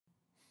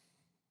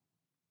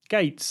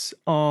gates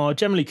are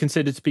generally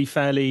considered to be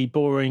fairly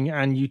boring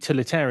and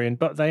utilitarian,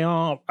 but they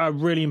are a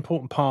really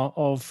important part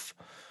of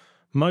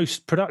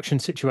most production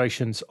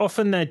situations.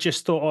 Often they're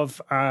just thought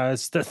of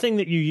as the thing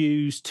that you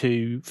use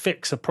to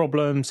fix a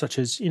problem, such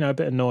as, a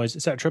bit of noise,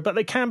 etc. But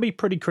they can be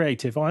pretty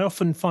creative. I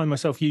often find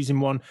myself using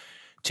one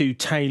to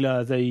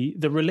tailor the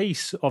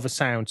release of a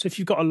sound. So if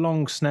you've got a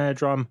long snare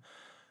drum,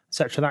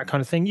 etc., that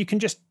kind of thing, you can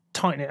just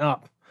tighten it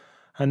up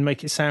and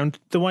make it sound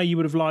the way you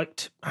would have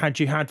liked had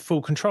you had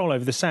full control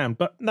over the sound.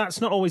 But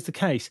that's not always the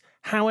case.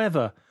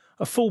 However,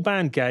 a full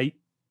band gate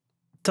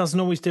doesn't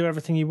always do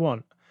everything you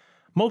want.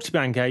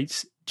 Multiband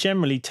gates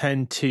generally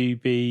tend to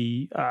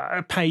be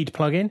a paid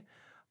plugin,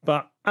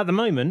 but at the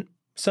moment,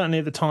 certainly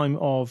at the time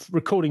of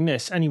recording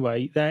this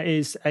anyway, there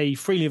is a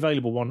freely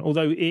available one,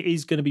 although it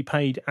is going to be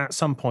paid at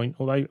some point,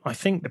 although I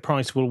think the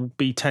price will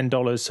be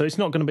 $10, so it's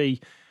not going to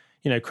be,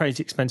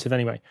 crazy expensive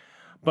anyway.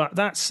 But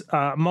that's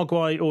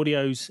Mogwai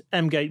Audio's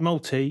M-Gate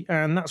Multi,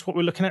 and that's what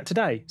we're looking at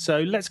today. So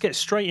let's get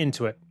straight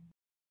into it.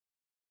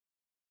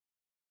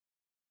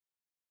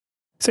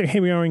 So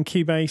here we are in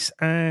Cubase,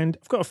 and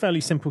I've got a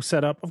fairly simple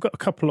setup. I've got a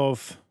couple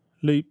of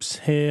loops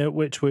here,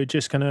 which we're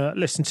just going to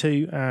listen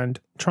to and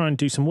try and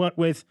do some work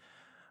with.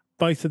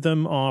 Both of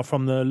them are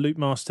from the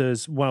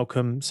Loopmaster's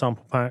Welcome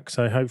sample pack,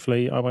 so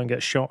hopefully I won't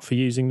get shot for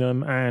using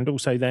them, and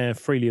also they're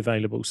freely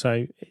available.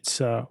 So it's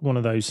one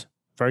of those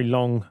very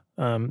long,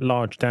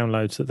 large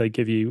downloads that they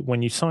give you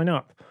when you sign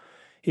up,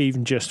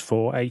 even just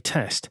for a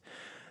test.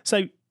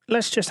 So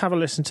let's just have a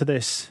listen to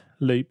this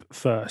loop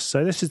first.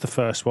 So this is the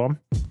first one.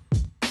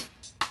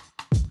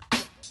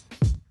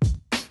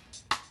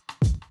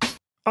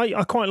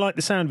 I quite like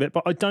the sound of it,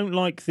 but I don't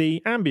like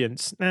the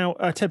ambience. Now,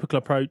 a typical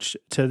approach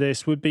to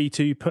this would be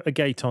to put a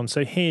gate on.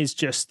 So here's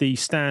just the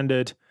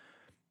standard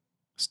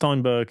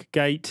Steinberg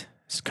gate.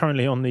 It's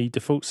currently on the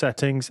default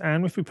settings,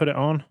 and if we put it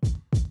on,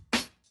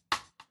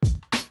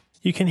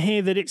 you can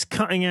hear that it's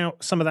cutting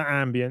out some of that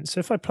ambience. So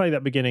if I play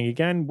that beginning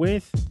again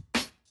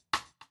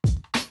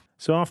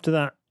so after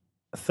that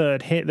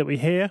third hit that we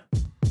hear,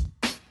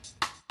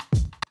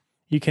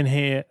 you can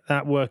hear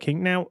that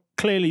working. Now,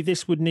 clearly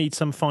this would need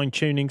some fine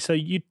tuning. So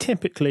you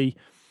typically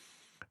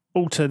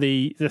alter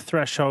the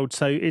threshold.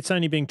 So it's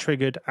only being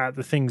triggered at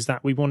the things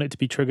that we want it to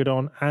be triggered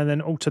on, and then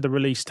alter the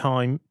release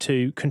time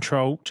to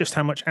control just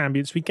how much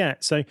ambience we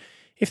get. So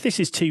if this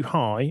is too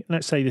high,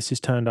 let's say this is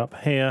turned up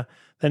here,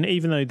 then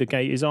even though the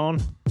gate is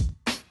on,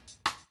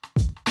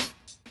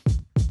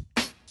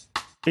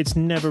 it's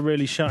never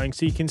really shutting.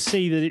 So you can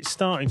see that it's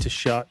starting to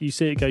shut. You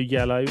see it go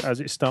yellow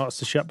as it starts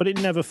to shut, but it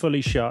never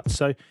fully shuts.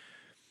 So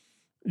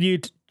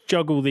you'd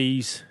juggle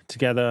these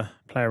together,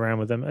 play around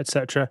with them,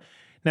 etc.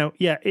 Now,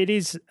 yeah, it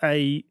is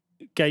a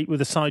gate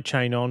with a side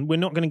chain on. We're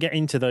not going to get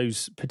into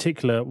those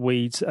particular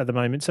weeds at the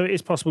moment. So it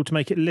is possible to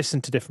make it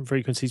listen to different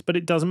frequencies, but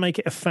it doesn't make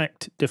it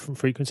affect different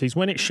frequencies.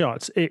 When it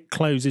shuts, it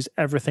closes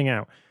everything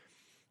out.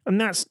 And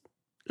that's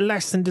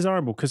less than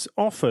desirable, because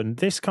often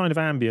this kind of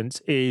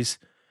ambience is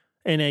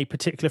in a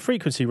particular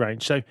frequency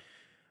range. So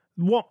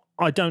what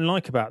I don't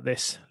like about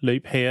this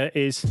loop here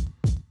is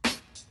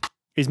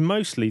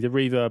mostly the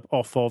reverb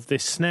off of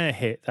this snare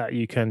hit that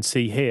you can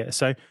see here.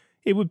 So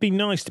it would be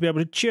nice to be able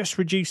to just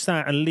reduce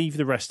that and leave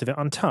the rest of it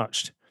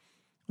untouched.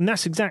 And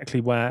that's exactly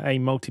where a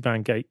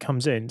multiband gate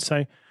comes in.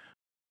 So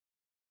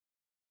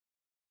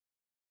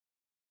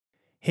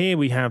here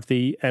we have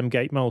the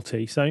M-Gate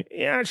Multi. So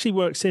it actually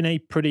works in a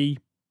pretty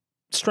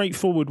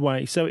straightforward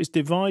way. So it's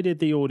divided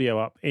the audio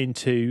up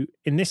into,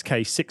 in this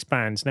case, 6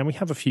 bands. Now we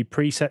have a few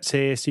presets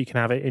here, so you can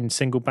have it in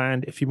single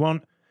band if you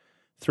want,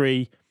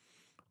 3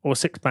 or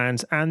 6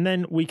 bands, and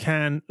then we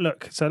can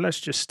look. So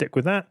let's just stick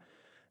with that,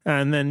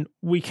 and then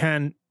we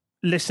can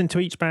listen to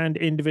each band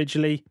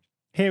individually,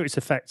 hear its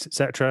effects,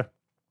 etc.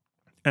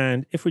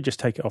 And if we just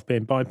take it off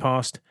being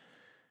bypassed,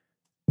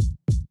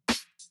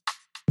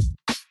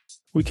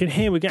 we can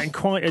hear we're getting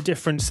quite a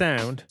different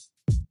sound,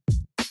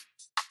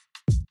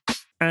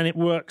 and it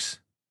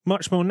works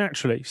much more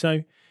naturally.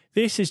 So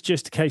this is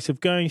just a case of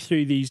going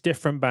through these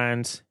different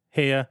bands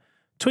here,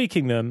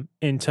 tweaking them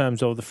in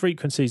terms of the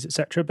frequencies,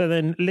 etc., but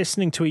then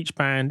listening to each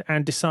band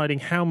and deciding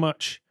how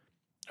much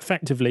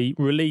effectively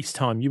release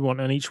time you want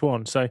on each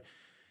one. So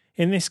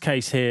in this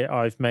case here,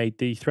 I've made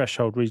the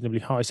threshold reasonably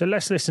high. So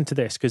let's listen to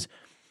this, because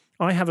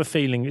I have a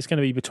feeling it's going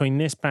to be between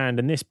this band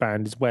and this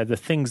band is where the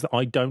things that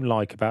I don't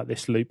like about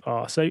this loop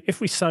are. So if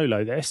we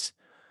solo this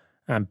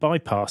and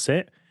bypass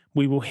it,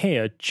 we will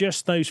hear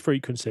just those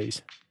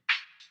frequencies.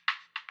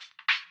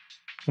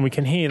 And we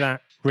can hear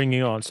that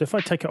ringing on. So if I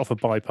take it off a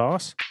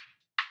bypass,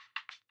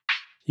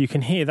 you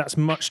can hear that's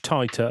much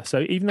tighter.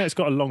 So even though it's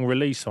got a long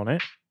release on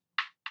it,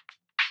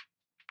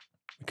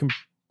 we can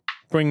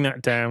bring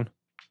that down.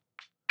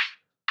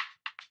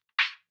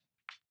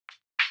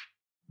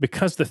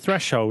 Because the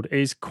threshold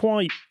is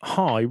quite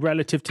high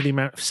relative to the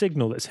amount of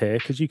signal that's here,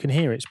 because you can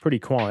hear it's pretty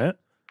quiet,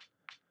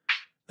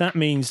 that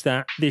means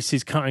that this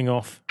is cutting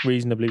off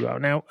reasonably well.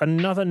 Now,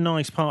 another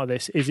nice part of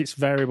this is its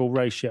variable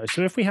ratio.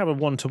 So if we have a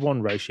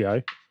 1-to-1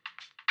 ratio,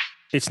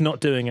 it's not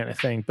doing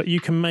anything, but you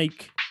can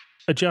make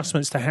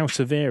adjustments to how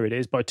severe it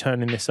is by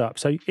turning this up.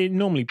 So it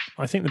normally,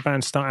 I think the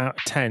bands start out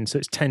at 10, so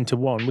it's 10 to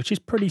 1, which is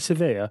pretty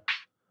severe.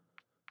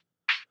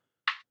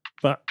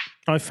 But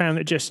I found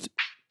that just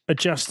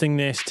adjusting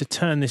this to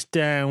turn this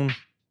down,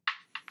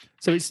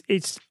 so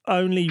it's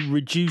only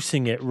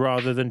reducing it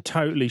rather than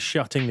totally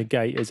shutting the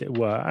gate, as it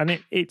were. And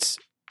it's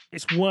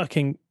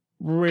working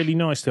really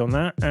nicely on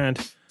that.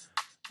 And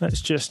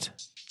let's just,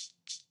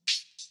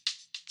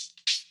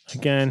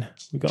 again,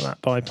 we got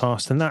that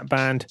bypassed, and that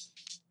band,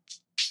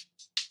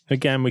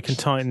 again, we can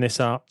tighten this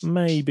up,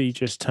 maybe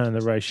just turn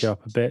the ratio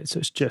up a bit, so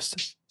it's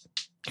just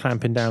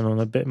clamping down on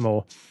a bit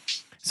more.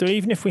 So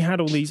even if we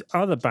had all these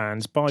other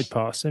bands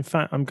bypassed, in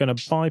fact, I'm going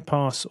to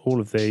bypass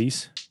all of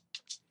these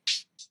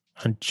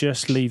and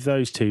just leave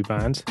those two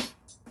bands.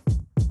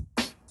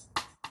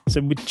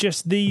 So with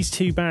just these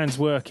two bands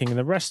working and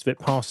the rest of it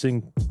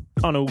passing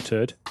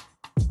unaltered,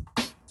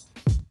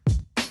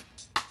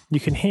 you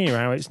can hear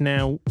how it's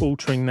now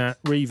altering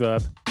that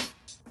reverb.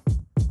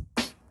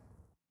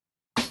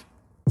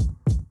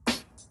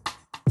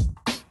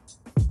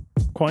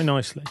 Quite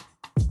nicely.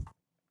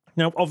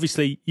 Now,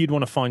 obviously, you'd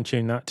want to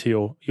fine-tune that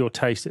to your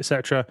taste,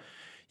 etc.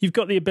 You've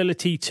got the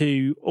ability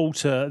to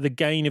alter the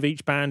gain of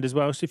each band as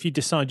well. So if you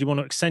decide you want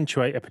to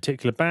accentuate a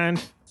particular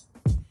band,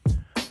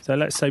 so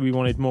let's say we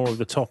wanted more of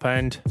the top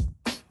end,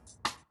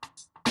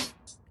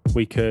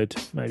 we could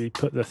maybe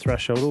put the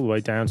threshold all the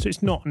way down, so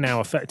it's not now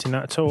affecting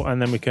that at all,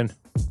 and then we can,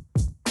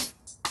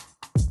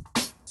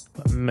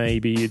 but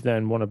maybe you'd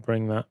then want to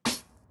bring that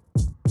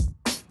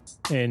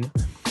in.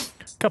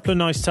 Couple of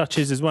nice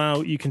touches as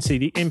well. You can see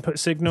the input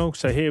signal.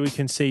 So here we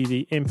can see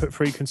the input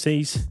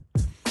frequencies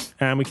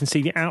and we can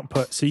see the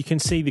output. So you can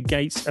see the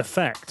gate's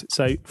effect.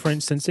 So for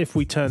instance, if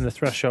we turn the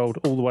threshold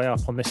all the way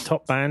up on this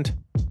top band,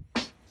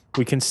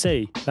 we can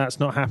see that's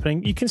not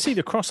happening. You can see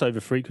the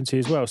crossover frequency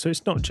as well. So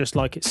it's not just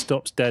like it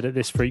stops dead at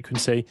this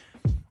frequency.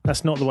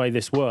 That's not the way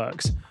this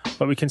works.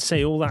 But we can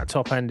see all that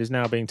top end is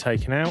now being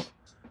taken out.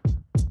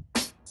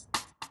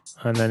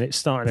 And then it's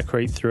starting to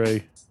creep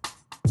through,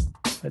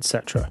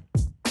 etc.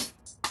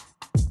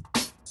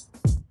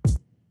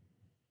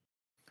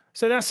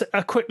 So that's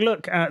a quick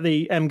look at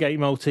the M-Gate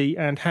Multi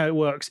and how it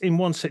works in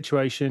one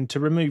situation to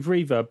remove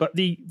reverb. But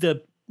the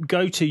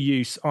go-to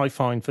use I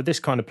find for this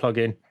kind of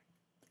plugin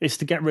is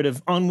to get rid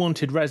of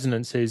unwanted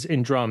resonances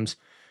in drums.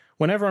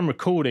 Whenever I'm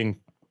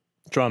recording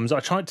drums, I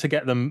try to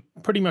get them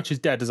pretty much as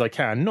dead as I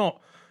can. Not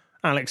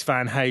Alex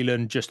Van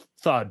Halen, just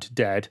thud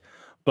dead,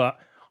 but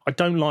I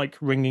don't like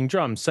ringing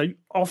drums. So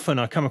often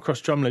I come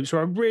across drum loops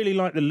where I really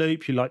like the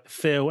loop, you like the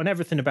feel and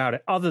everything about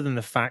it, other than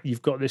the fact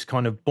you've got this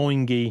kind of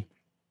boingy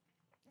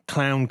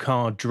clown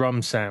car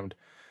drum sound.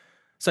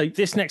 So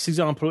this next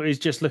example is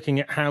just looking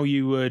at how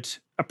you would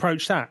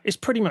approach that. It's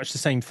pretty much the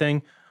same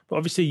thing, but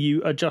obviously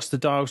you adjust the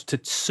dials to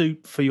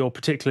suit for your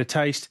particular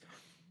taste.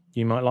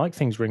 You might like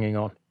things ringing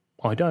on.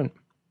 I don't.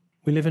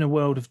 We live in a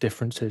world of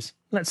differences.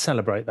 Let's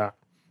celebrate that.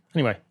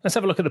 Anyway, let's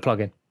have a look at the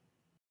plugin.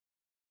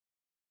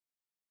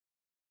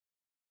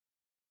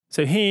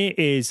 So here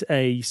is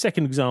a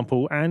second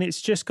example, and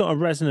it's just got a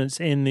resonance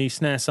in the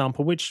snare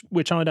sample, which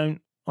I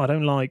don't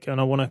like,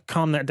 and I want to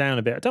calm that down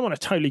a bit. I don't want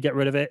to totally get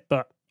rid of it,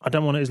 but I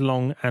don't want it as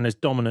long and as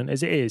dominant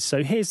as it is.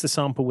 So here's the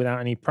sample without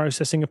any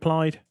processing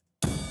applied.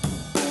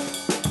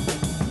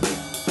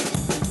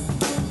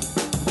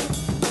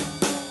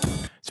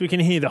 So we can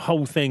hear the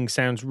whole thing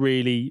sounds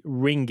really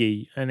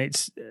ringy, and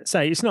it's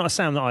not a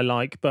sound that I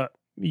like, but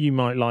you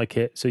might like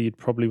it, so you'd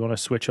probably want to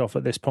switch off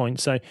at this point.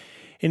 So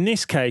in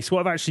this case, what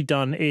I've actually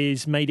done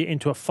is made it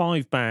into a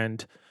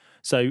 5-band.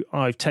 So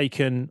I've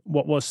taken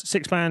what was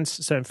 6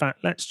 bands. So in fact,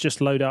 let's just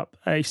load up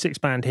a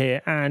 6-band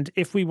here. And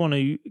if we want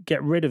to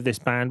get rid of this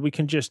band, we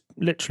can just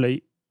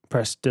literally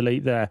press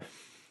delete there.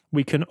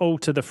 We can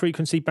alter the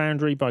frequency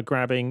boundary by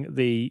grabbing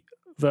the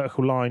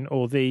vertical line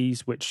or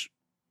these, which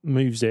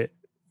moves it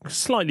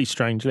slightly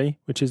strangely,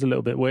 which is a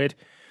little bit weird.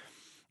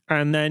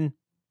 And then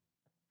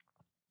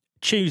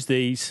choose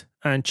these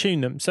and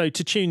tune them. So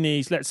to tune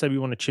these, let's say we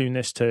want to tune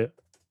this to,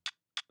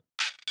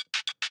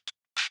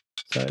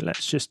 so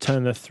let's just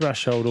turn the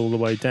threshold all the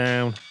way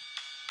down.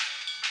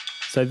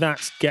 So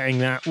that's getting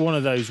that one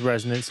of those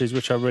resonances,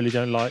 which I really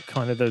don't like,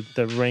 kind of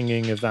the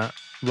ringing of that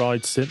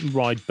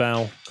ride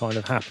bell kind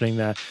of happening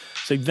there.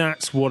 So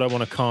that's what I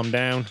want to calm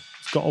down.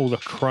 It's got all the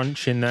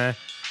crunch in there.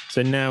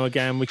 So now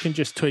again, we can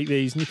just tweak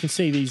these, and you can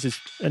see these as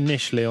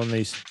initially on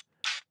these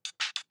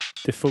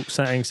default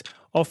settings.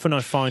 Often I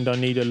find I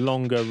need a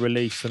longer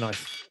release than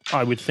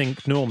I would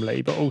think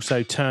normally, but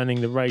also turning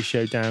the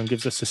ratio down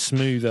gives us a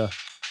smoother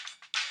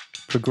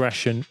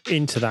progression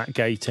into that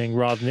gating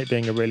rather than it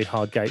being a really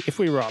hard gate. If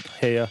we were up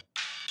here,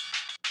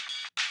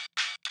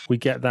 we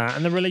get that,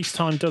 and the release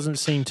time doesn't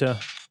seem to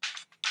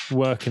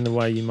work in the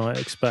way you might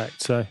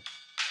expect. So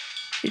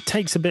it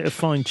takes a bit of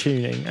fine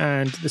tuning,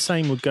 and the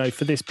same would go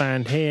for this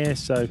band here.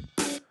 So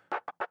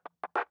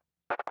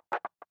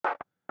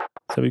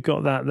we've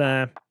got that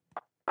there.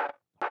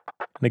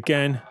 And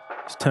again,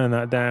 let's turn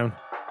that down.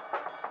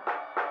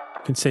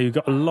 You can see we've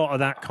got a lot of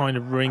that kind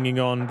of ringing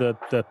on, the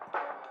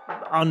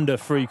under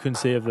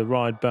frequency of the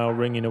ride bell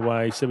ringing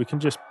away, so we can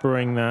just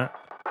bring that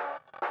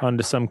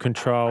under some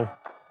control.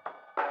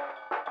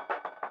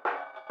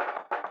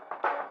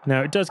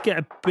 Now, it does get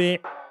a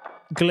bit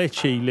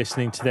glitchy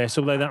listening to this,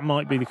 although that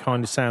might be the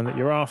kind of sound that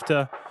you're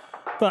after.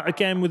 But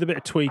again, with a bit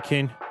of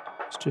tweaking,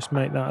 let's just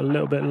make that a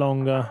little bit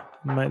longer,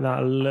 make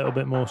that a little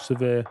bit more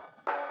severe.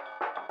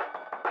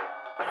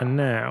 And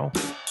now,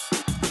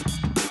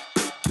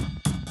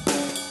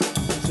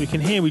 so we can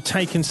hear we've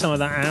taken some of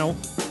that out.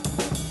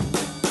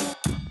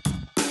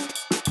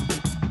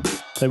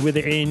 So with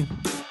it in,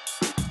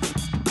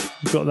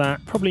 we've got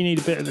that. Probably need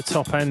a bit at the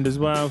top end as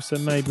well, so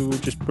maybe we'll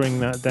just bring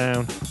that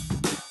down.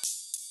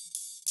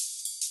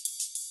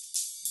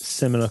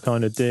 Similar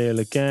kind of deal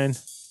again.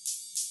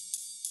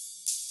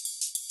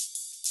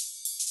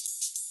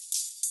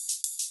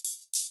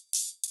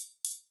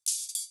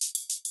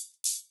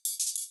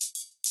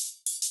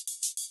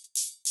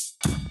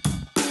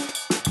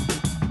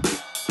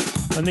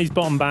 And these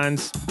bottom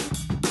bands,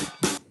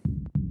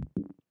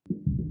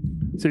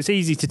 so it's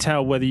easy to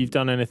tell whether you've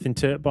done anything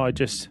to it by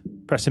just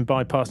pressing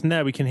bypass. And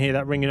there we can hear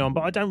that ringing on,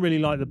 but I don't really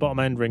like the bottom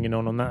end ringing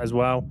on that as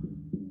well.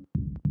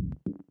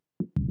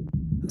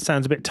 It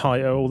sounds a bit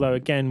tighter, although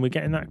again, we're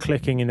getting that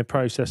clicking in the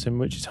processing,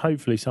 which is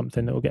hopefully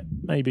something that will get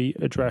maybe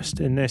addressed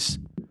in this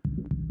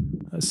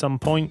at some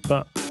point,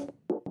 but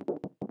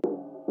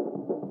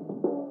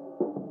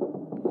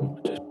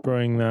just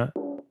bring that.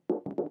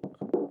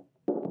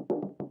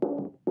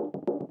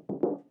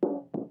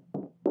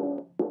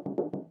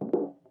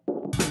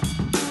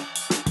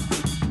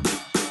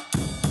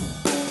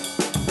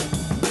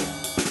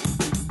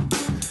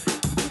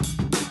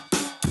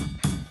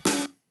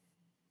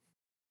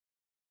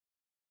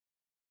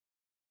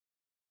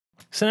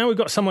 So now we've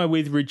got somewhere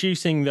with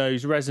reducing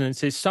those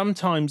resonances.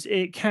 Sometimes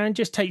it can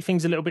just take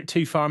things a little bit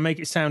too far and make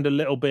it sound a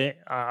little bit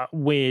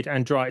weird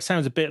and dry. It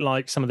sounds a bit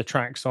like some of the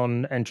tracks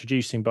on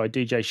Introducing by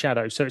DJ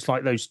Shadow. So it's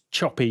like those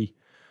choppy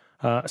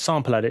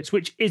sample edits,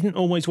 which isn't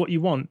always what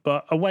you want.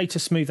 But a way to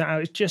smooth that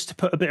out is just to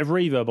put a bit of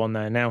reverb on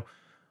there. Now,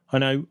 I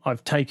know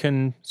I've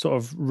taken sort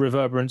of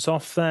reverberance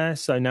off there,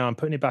 so now I'm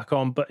putting it back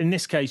on. But in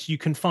this case, you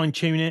can fine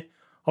tune it.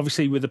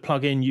 Obviously, with the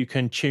plugin, you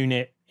can tune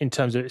it in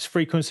terms of its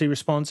frequency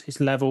response, its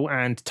level,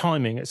 and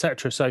timing,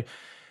 etc. So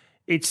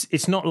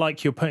it's not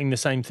like you're putting the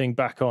same thing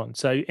back on.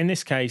 So in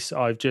this case,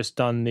 I've just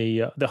done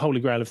the holy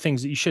grail of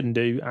things that you shouldn't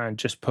do and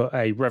just put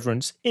a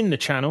reverence in the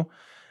channel.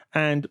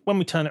 And when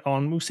we turn it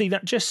on, we'll see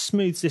that just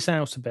smooths this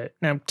out a bit.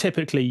 Now,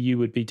 typically, you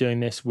would be doing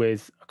this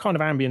with a kind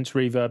of ambience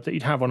reverb that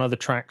you'd have on other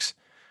tracks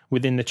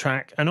within the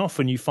track. And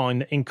often you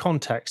find that in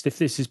context, if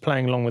this is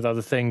playing along with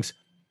other things,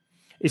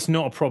 it's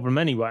not a problem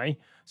anyway.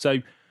 So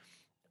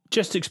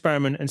just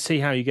experiment and see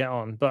how you get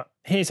on. But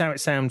here's how it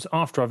sounds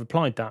after I've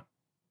applied that.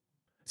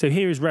 So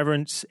here is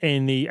Reverence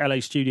in the LA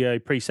Studio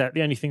preset.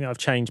 The only thing that I've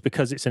changed,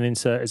 because it's an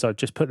insert, is I've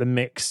just put the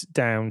mix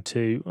down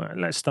to,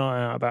 let's start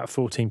out about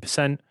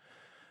 14%.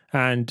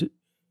 And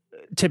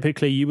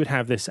typically you would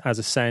have this as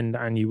a send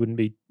and you wouldn't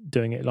be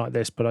doing it like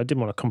this, but I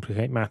didn't want to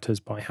complicate matters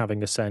by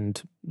having a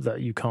send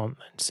that you can't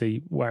then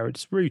see where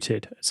it's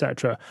routed,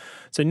 etc.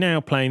 So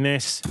now playing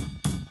this,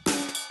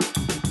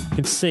 you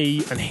can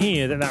see and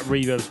hear that that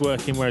reverb's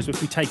working, whereas if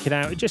we take it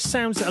out, it just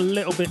sounds a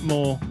little bit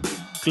more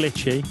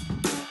glitchy.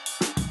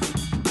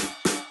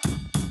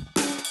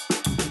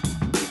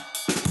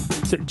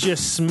 So it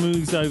just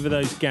smooths over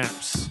those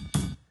gaps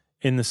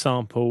in the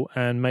sample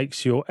and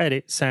makes your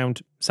edit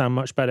sound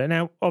much better.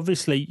 Now,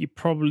 obviously, you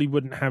probably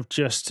wouldn't have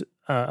just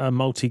a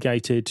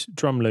multi-gated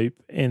drum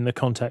loop in the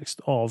context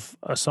of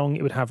a song.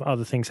 It would have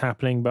other things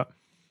happening, but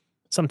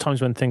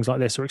sometimes when things like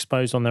this are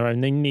exposed on their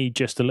own, they need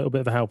just a little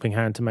bit of a helping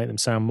hand to make them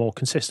sound more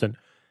consistent.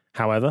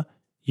 However,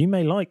 you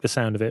may like the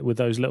sound of it with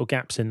those little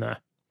gaps in there.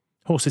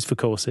 Horses for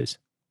courses.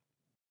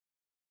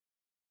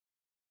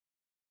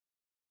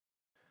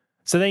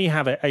 So there you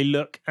have it, a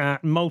look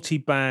at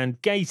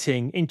multi-band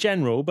gating in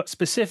general, but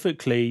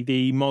specifically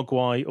the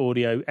Mogwai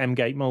Audio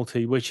M-Gate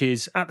Multi, which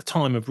is at the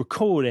time of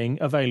recording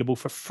available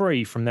for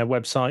free from their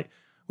website,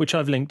 which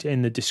I've linked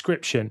in the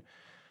description.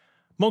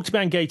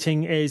 Multiband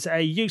gating is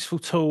a useful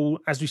tool,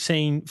 as we've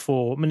seen,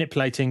 for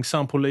manipulating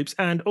sample loops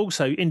and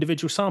also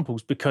individual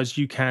samples, because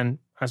you can,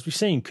 as we've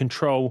seen,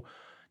 control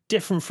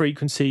different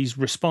frequencies,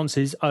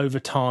 responses over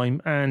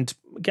time, and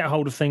get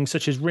hold of things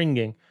such as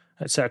ringing,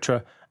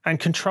 etc., and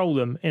control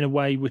them in a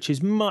way which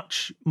is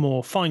much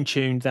more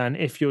fine-tuned than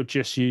if you're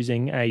just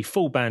using a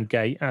full band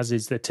gate, as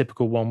is the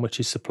typical one which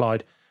is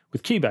supplied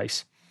with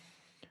Cubase.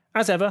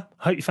 As ever,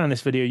 I hope you found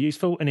this video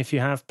useful, and if you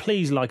have,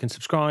 please like and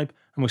subscribe,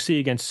 and we'll see you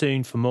again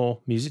soon for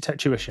more Music Tech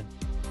Tuition.